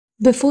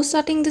Before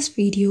starting this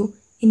video,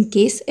 in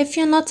case if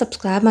you're not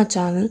subscribed my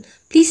channel,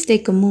 please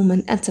take a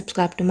moment and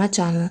subscribe to my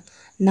channel.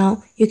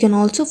 Now you can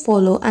also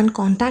follow and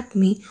contact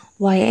me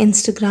via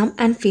Instagram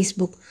and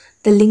Facebook.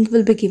 The link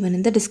will be given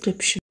in the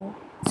description.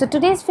 So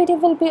today's video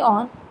will be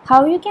on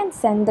how you can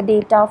send the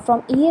data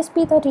from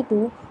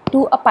ESP32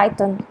 to a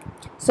Python.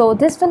 So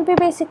this will be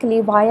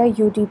basically via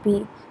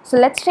UDP. So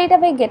let's straight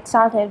away get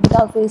started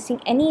without wasting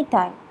any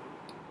time.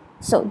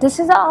 So this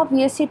is our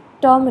VSC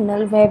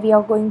terminal where we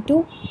are going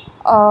to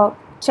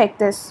check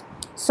this.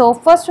 So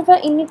first of all,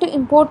 you need to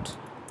import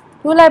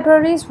two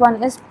libraries.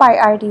 One is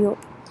PyIDO.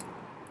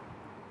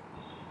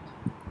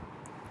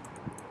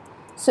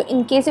 So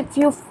in case if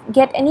you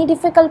get any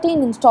difficulty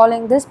in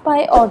installing this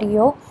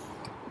PyIDO,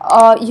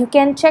 you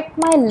can check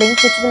my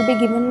link which will be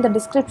given in the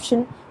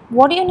description.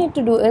 What you need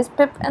to do is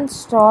pip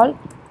install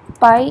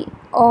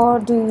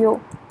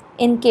PyIDO.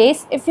 In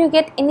case if you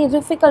get any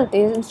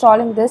difficulties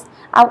installing this,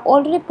 I've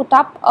already put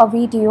up a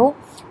video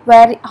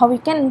where how you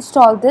can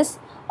install this.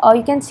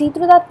 You can see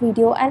through that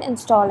video and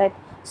install it.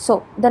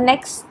 So the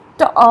next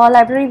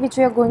library which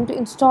we are going to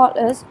install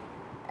is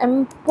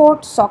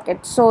import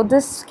socket. So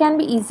this can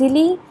be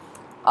easily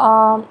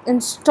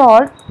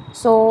installed,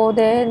 so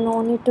there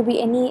no need to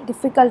be any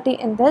difficulty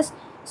in this.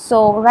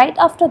 So right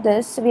after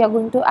this we are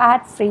going to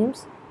add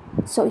frames.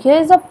 So here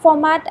is the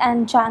format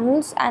and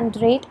channels and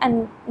rate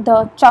and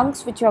the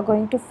chunks which you are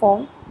going to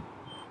form.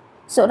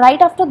 So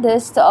right after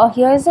this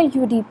here is a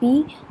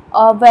UDP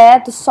where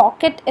the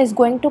socket is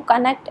going to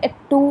connect it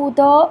to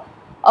the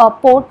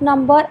port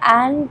number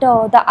and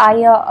the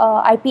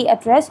IP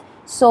address.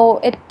 So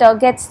it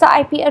gets the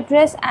IP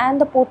address and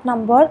the port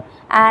number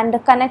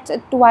and connects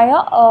it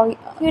via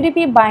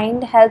UDP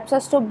bind. Helps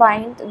us to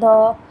bind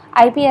the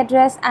IP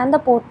address and the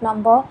port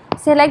number.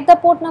 Select the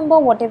port number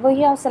whatever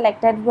you have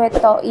selected with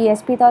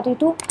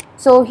ESP32.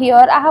 So here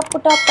I have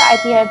put up the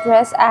IP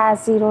address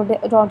as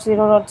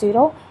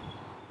 0.0.0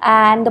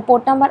 and the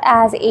port number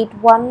as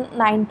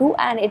 8192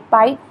 and it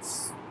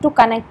binds to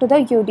connect to the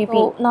UDP.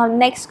 So now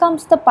next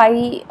comes the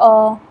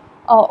PyIDO,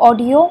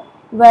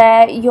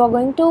 where you are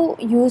going to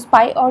use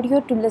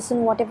PyIDO to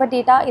listen whatever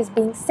data is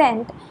being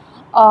sent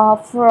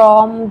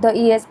from the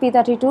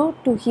ESP32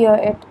 to hear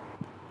it.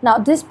 Now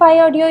this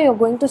PyIDO you're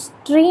going to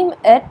stream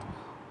it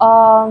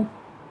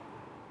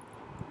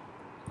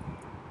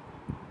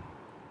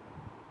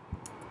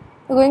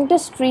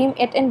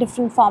in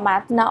different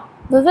formats. Now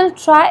we will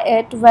try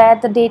it where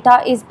the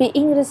data is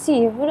being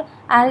received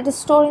and it is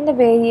stored in the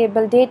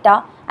variable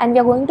data, and we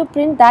are going to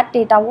print that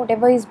data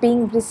whatever is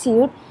being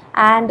received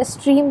and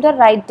stream the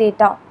right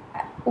data.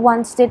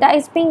 Once data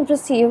is being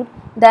received,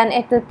 then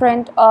it will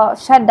print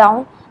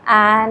shutdown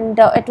and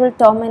it will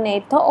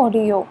terminate the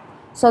audio.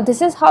 So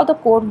this is how the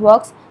code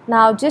works.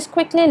 Now just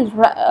quickly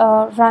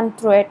run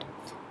through it.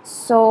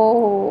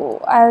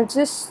 So I'll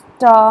just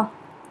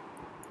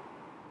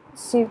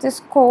save this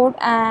code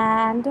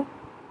and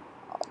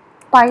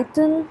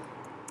python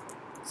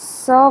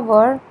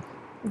server.py.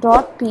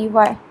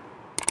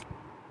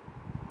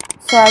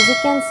 So as you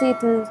can see,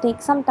 it will take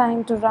some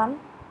time to run.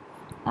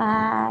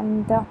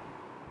 And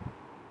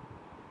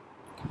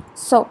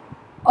so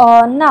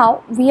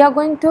now we are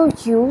going to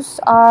use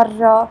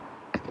our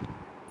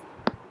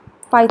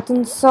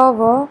Python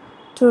server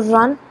to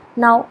run.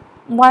 Now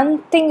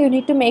one thing you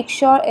need to make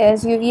sure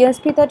is your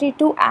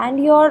ESP32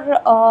 and your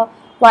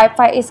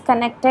Wi-Fi is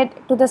connected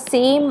to the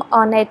same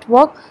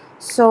network.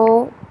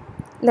 So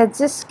let's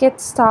just get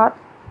started.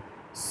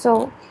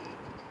 So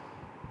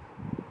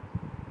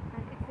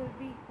it will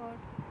be heard.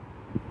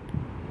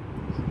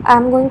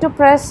 I'm going to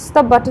press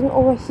the button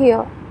over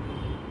here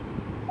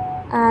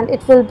and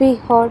it will be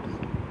heard.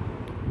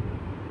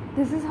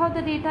 This is how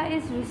the data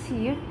is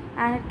received,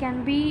 and it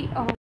can be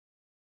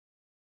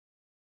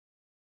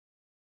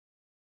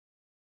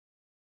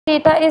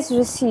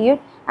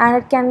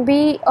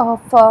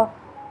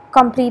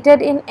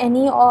completed in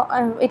any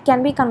it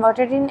can be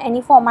converted in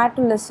any format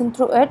to listen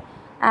through it.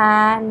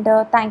 And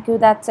thank you,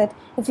 that's it.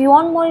 If you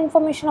want more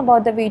information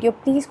about the video,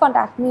 please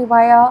contact me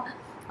via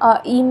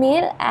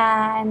email,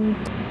 and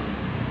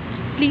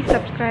please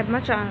subscribe my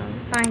channel.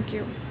 Thank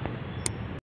you.